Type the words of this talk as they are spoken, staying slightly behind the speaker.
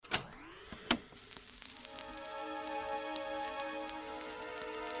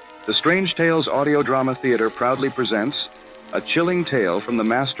The Strange Tales Audio Drama Theater proudly presents a chilling tale from the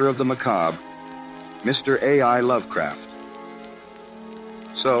master of the macabre, Mr. A.I. Lovecraft.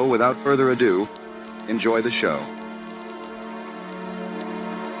 So, without further ado, enjoy the show.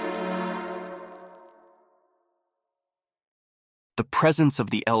 The Presence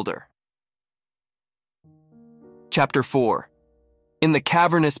of the Eldar. Chapter 4. In the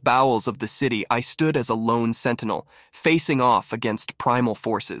cavernous bowels of the city, I stood as a lone sentinel, facing off against primal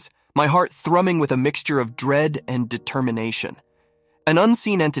forces, my heart thrumming with a mixture of dread and determination. An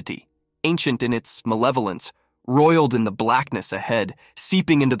unseen entity, ancient in its malevolence, roiled in the blackness ahead,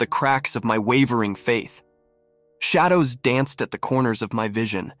 seeping into the cracks of my wavering faith. Shadows danced at the corners of my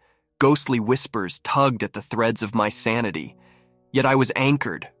vision, ghostly whispers tugged at the threads of my sanity, yet I was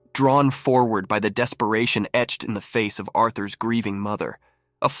anchored, drawn forward by the desperation etched in the face of Arthur's grieving mother.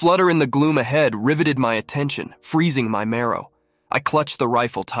 A flutter in the gloom ahead riveted my attention, freezing my marrow. I clutched the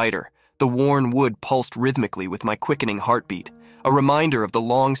rifle tighter. The worn wood pulsed rhythmically with my quickening heartbeat, a reminder of the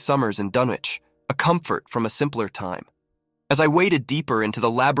long summers in Dunwich, a comfort from a simpler time. As I waded deeper into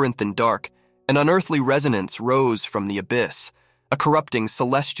the labyrinthine dark, an unearthly resonance rose from the abyss, a corrupting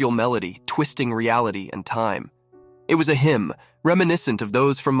celestial melody twisting reality and time. It was a hymn, reminiscent of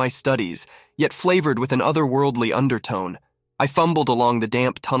those from my studies, yet flavored with an otherworldly undertone. I fumbled along the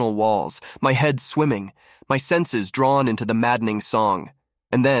damp tunnel walls, my head swimming, my senses drawn into the maddening song.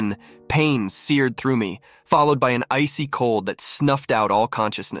 And then, pain seared through me, followed by an icy cold that snuffed out all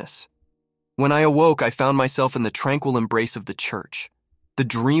consciousness. When I awoke, I found myself in the tranquil embrace of the church. The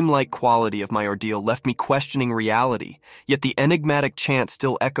dreamlike quality of my ordeal left me questioning reality, yet the enigmatic chant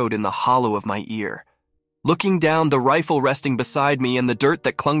still echoed in the hollow of my ear. Looking down, the rifle resting beside me and the dirt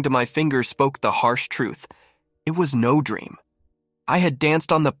that clung to my fingers spoke the harsh truth. It was no dream. I had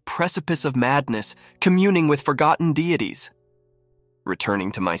danced on the precipice of madness, communing with forgotten deities.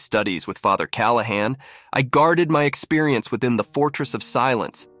 Returning to my studies with Father Callahan, I guarded my experience within the fortress of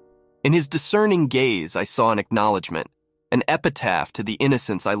silence. In his discerning gaze, I saw an acknowledgement, an epitaph to the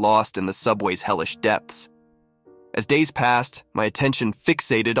innocence I lost in the subway's hellish depths. As days passed, my attention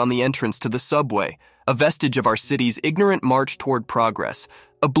fixated on the entrance to the subway, a vestige of our city's ignorant march toward progress,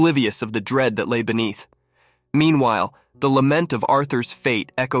 oblivious of the dread that lay beneath. Meanwhile, the lament of Arthur's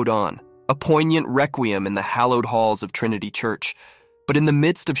fate echoed on, a poignant requiem in the hallowed halls of Trinity Church. But in the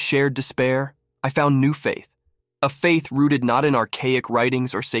midst of shared despair, I found new faith, a faith rooted not in archaic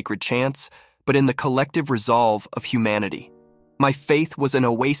writings or sacred chants, but in the collective resolve of humanity. My faith was an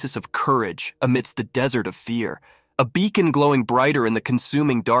oasis of courage amidst the desert of fear, a beacon glowing brighter in the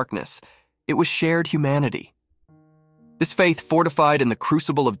consuming darkness. It was shared humanity. This faith, fortified in the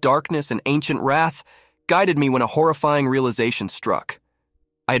crucible of darkness and ancient wrath, guided me when a horrifying realization struck.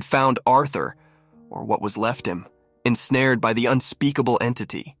 I had found Arthur, or what was left him, ensnared by the unspeakable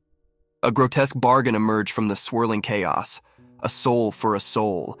entity. A grotesque bargain emerged from the swirling chaos, a soul for a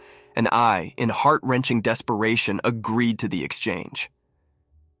soul, and I, in heart-wrenching desperation, agreed to the exchange.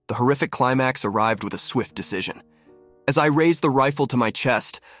 The horrific climax arrived with a swift decision. As I raised the rifle to my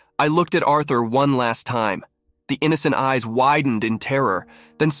chest, I looked at Arthur one last time. The innocent eyes widened in terror,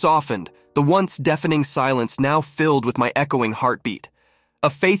 then softened, the once deafening silence now filled with my echoing heartbeat. A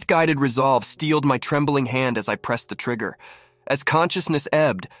faith-guided resolve steeled my trembling hand as I pressed the trigger. As consciousness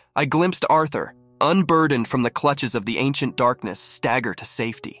ebbed, I glimpsed Arthur, unburdened from the clutches of the ancient darkness, stagger to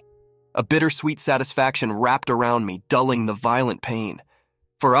safety. A bittersweet satisfaction wrapped around me, dulling the violent pain.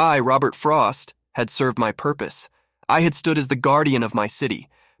 For I, Robert Frost, had served my purpose. I had stood as the guardian of my city,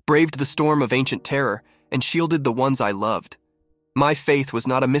 braved the storm of ancient terror, and shielded the ones I loved. My faith was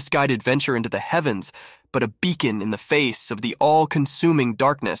not a misguided venture into the heavens, but a beacon in the face of the all-consuming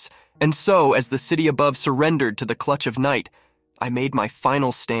darkness, and so, as the city above surrendered to the clutch of night, I made my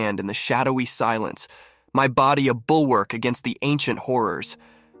final stand in the shadowy silence, my body a bulwark against the ancient horrors.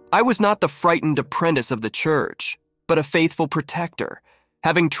 I was not the frightened apprentice of the church, but a faithful protector,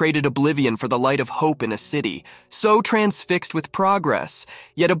 having traded oblivion for the light of hope in a city, so transfixed with progress,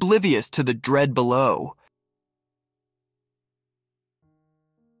 yet oblivious to the dread below.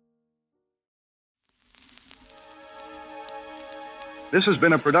 This has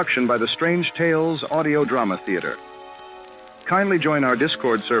been a production by the Strange Tales Audio Drama Theater. Kindly join our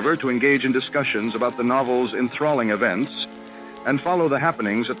Discord server to engage in discussions about the novel's enthralling events, and follow the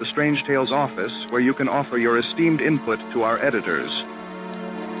happenings at the Strange Tales office, where you can offer your esteemed input to our editors.